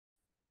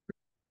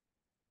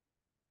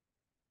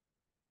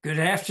Good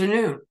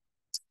afternoon.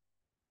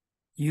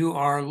 You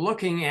are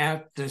looking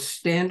at the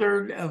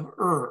Standard of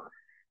Ur.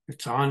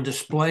 It's on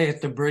display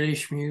at the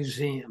British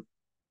Museum.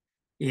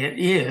 It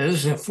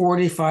is a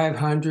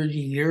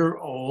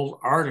 4,500-year-old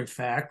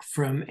artifact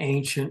from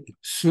ancient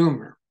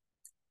Sumer.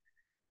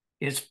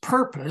 Its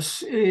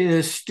purpose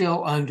is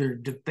still under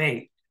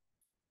debate,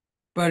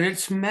 but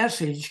its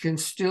message can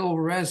still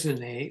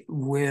resonate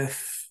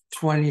with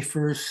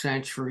 21st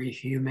century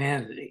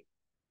humanity.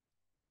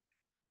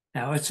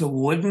 Now, it's a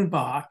wooden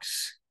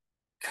box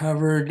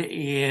covered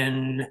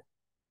in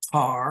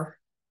tar,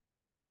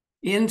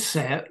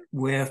 inset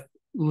with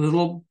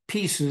little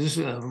pieces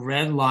of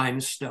red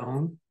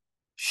limestone,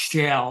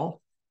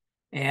 shell,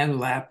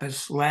 and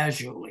lapis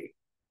lazuli.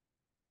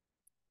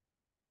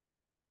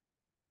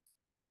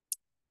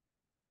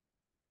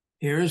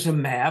 Here's a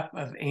map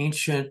of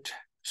ancient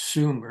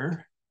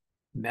Sumer,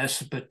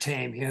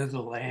 Mesopotamia,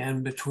 the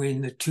land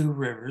between the two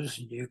rivers.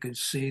 You can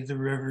see the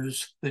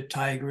rivers, the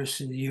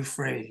Tigris and the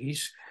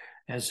Euphrates,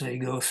 as they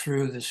go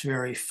through this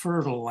very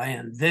fertile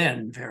land,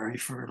 then very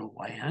fertile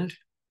land.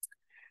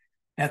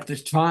 At the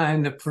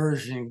time, the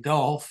Persian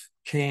Gulf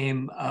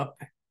came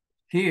up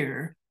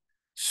here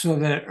so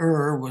that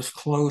Ur was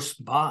close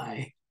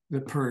by the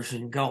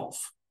Persian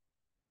Gulf.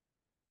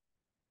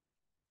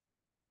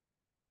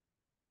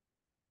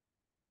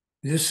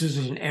 This is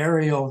an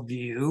aerial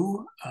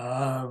view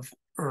of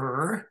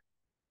Ur,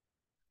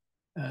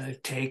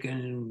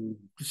 taken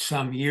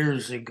some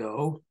years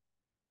ago,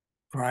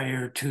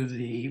 prior to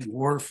the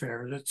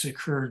warfare that's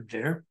occurred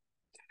there.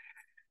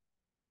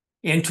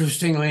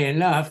 Interestingly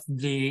enough,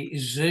 the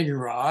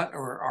ziggurat,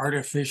 or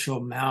artificial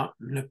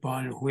mountain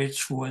upon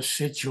which was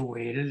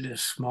situated a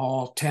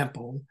small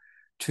temple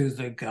to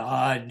the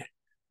god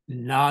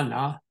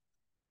Nana,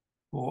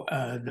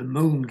 the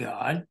moon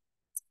god,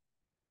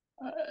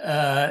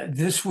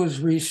 this was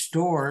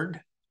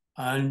restored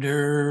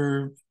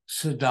under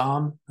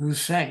Saddam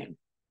Hussein.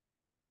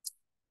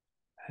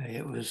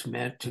 It was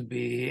meant to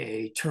be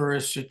a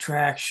tourist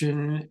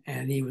attraction,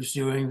 and he was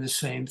doing the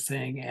same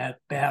thing at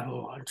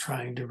Babylon,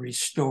 trying to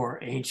restore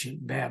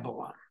ancient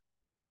Babylon.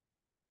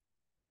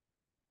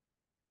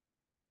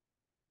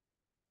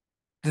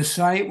 The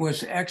site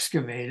was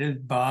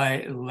excavated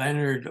by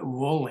Leonard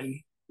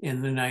Woolley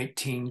in the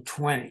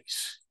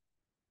 1920s.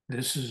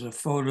 This is a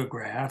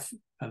photograph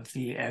of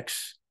the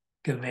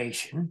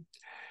excavation.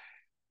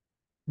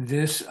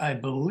 This, I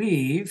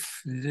believe,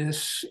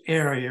 this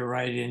area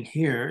right in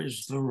here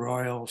is the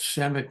Royal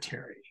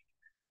Cemetery,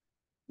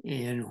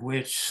 in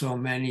which so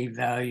many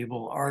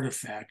valuable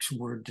artifacts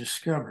were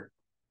discovered.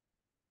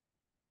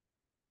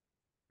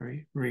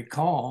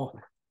 Recall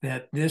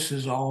that this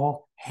is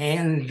all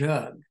hand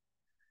dug.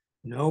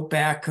 No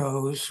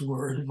backhoes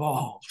were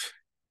involved.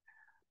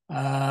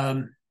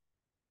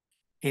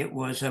 It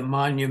was a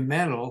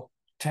monumental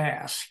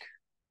task,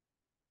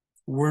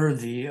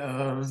 worthy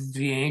of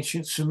the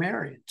ancient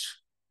Sumerians.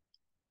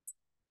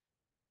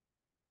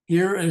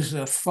 Here is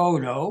a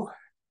photo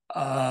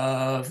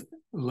of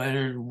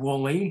Leonard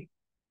Woolley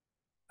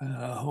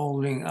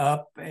holding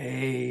up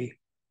a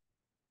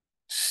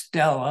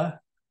stela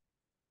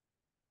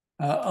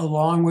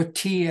along with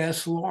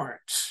T.S.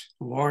 Lawrence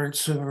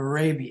of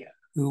Arabia,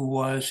 who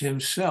was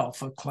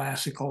himself a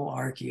classical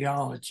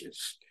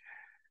archaeologist.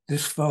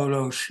 This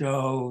photo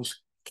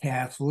shows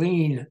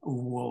Kathleen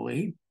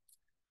Woolley,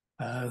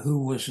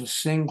 who was a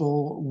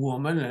single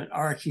woman, an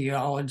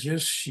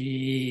archaeologist.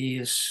 She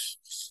is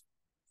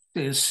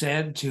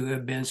said to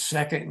have been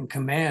second in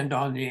command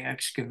on the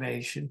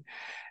excavation.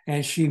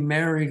 And she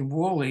married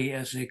Woolley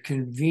as a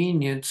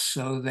convenience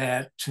so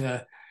that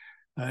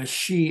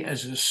she,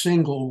 as a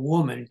single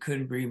woman,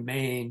 could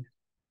remain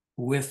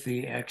with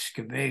the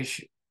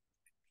excavation.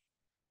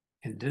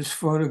 In this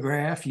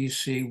photograph, you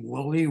see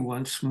Woolley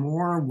once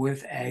more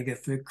with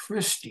Agatha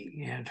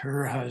Christie and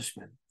her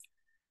husband.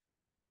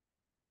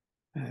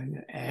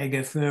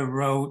 Agatha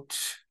wrote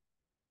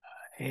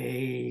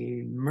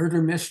a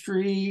murder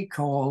mystery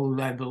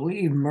called, I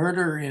believe,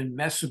 Murder in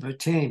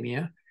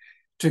Mesopotamia,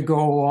 to go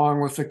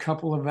along with a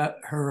couple of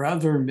her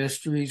other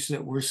mysteries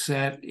that were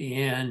set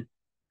in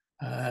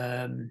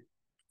the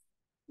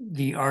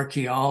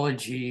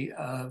archaeology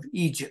of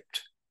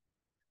Egypt.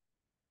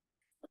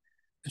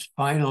 This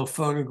final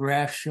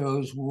photograph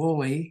shows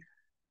Woolley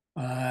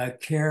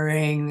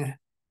carrying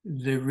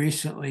the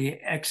recently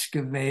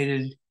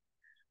excavated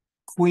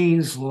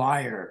Queen's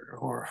lyre,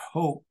 or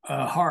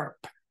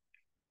harp.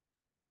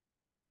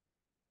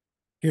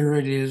 Here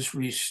it is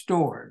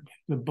restored,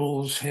 the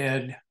bull's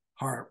head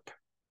harp.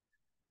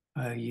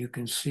 You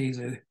can see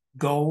the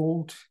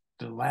gold,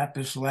 the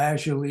lapis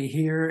lazuli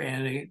here,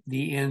 and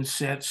the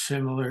inset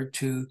similar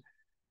to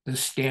the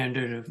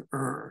Standard of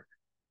Ur.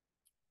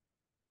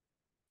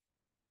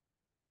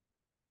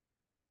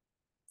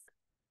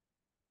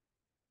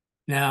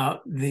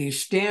 Now, the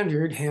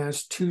standard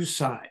has two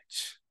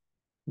sides.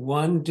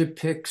 One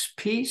depicts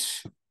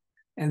peace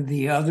and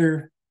the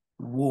other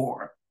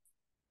war.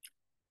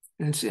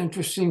 And it's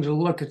interesting to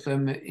look at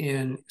them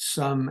in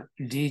some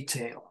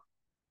detail.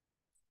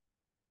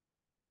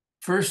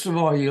 First of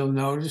all, you'll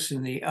notice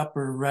in the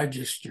upper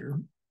register,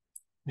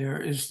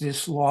 there is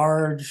this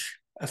large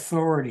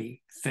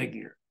authority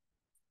figure.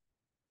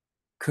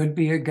 Could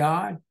be a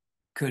god,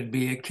 could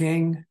be a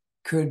king,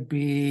 could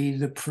be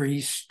the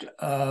priest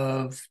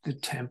of the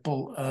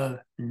temple of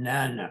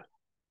Nana.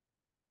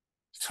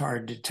 It's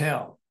hard to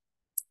tell.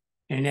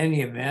 In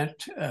any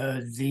event,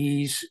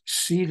 these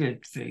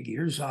seated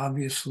figures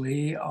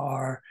obviously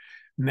are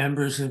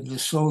members of the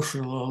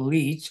social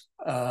elite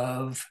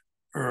of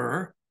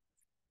Ur,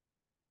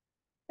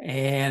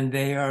 and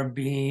they are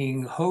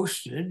being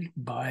hosted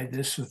by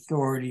this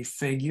authority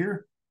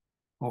figure,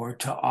 or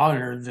to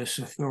honor this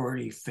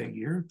authority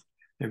figure.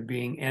 They're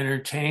being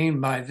entertained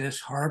by this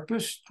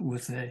harpist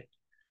with a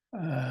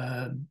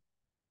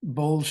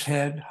bull's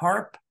head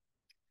harp,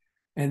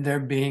 and they're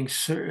being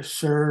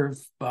served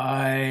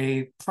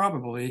by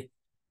probably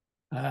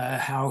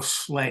house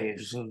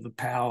slaves of the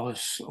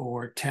palace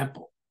or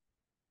temple.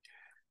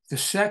 The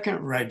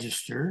second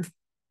register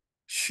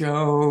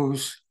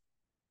shows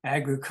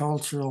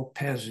agricultural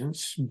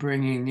peasants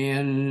bringing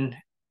in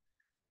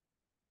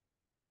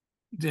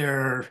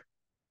their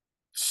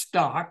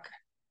stock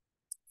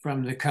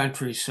from the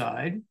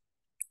countryside.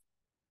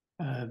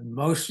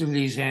 Most of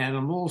these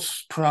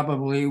animals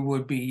probably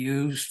would be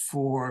used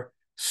for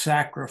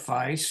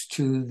sacrifice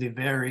to the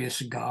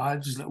various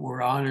gods that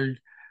were honored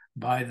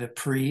by the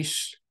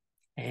priests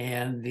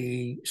and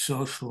the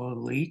social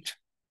elite.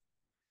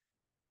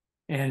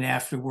 And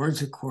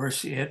afterwards, of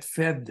course, it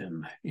fed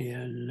them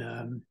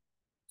in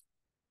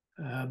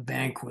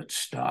banquet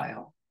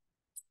style.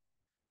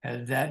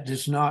 And that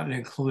does not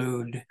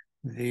include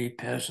the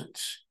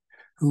peasants,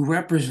 who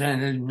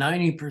represented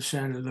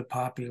 90% of the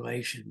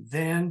population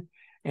then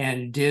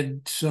and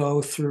did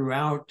so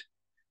throughout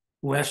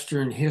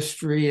Western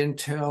history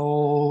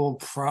until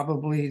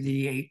probably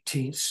the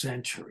 18th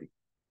century.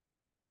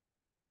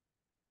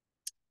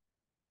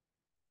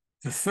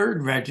 The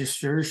third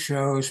register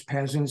shows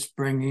peasants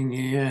bringing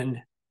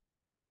in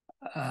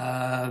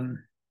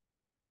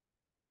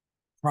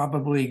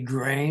probably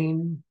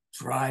grain,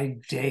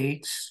 dried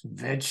dates,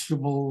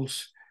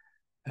 vegetables,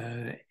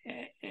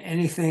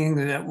 anything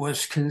that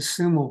was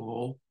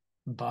consumable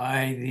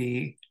by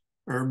the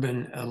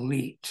urban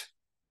elite.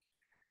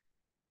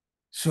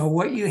 So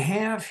what you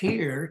have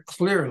here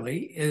clearly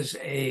is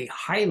a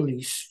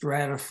highly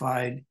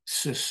stratified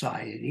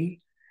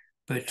society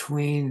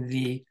between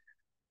the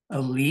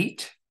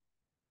elite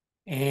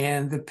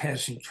and the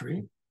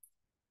peasantry.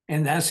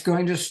 And that's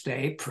going to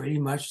stay pretty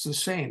much the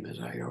same, as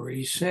I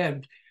already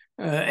said,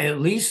 at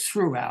least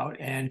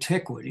throughout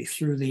antiquity,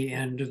 through the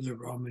end of the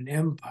Roman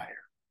Empire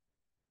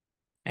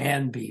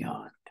and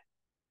beyond.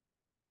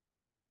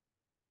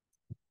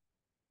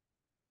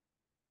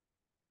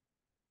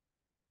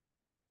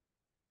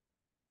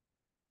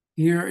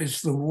 Here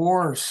is the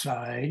war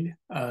side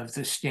of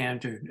the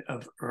standard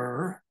of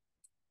Ur.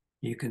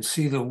 You can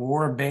see the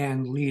war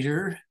band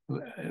leader,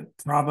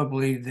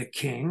 probably the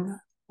king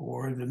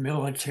or the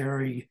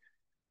military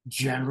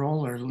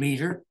general or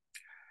leader.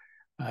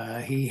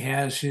 He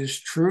has his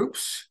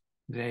troops.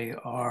 They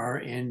are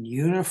in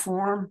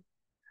uniform.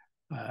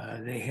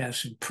 They have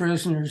some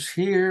prisoners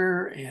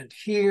here and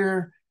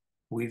here.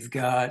 We've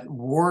got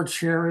war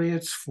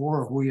chariots,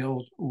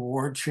 four-wheeled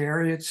war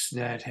chariots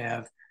that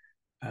have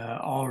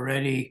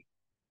already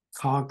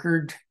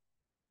conquered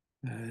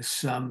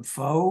some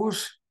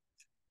foes.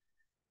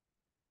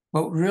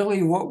 But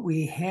really what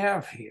we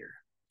have here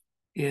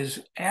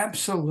is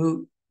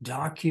absolute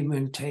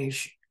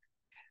documentation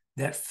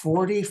that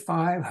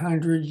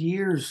 4,500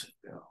 years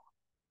ago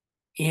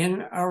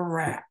in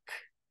Iraq,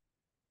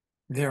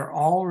 there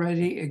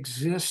already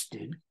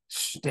existed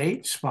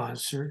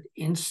state-sponsored,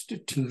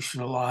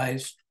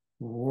 institutionalized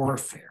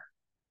warfare.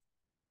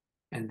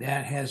 And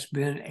that has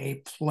been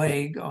a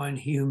plague on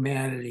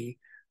humanity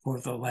for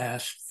the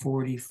last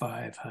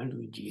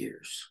 4,500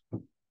 years.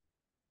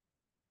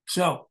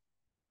 So,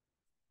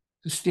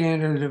 the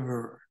standard of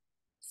Ur,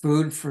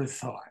 food for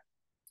thought.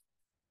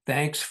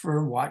 Thanks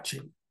for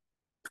watching.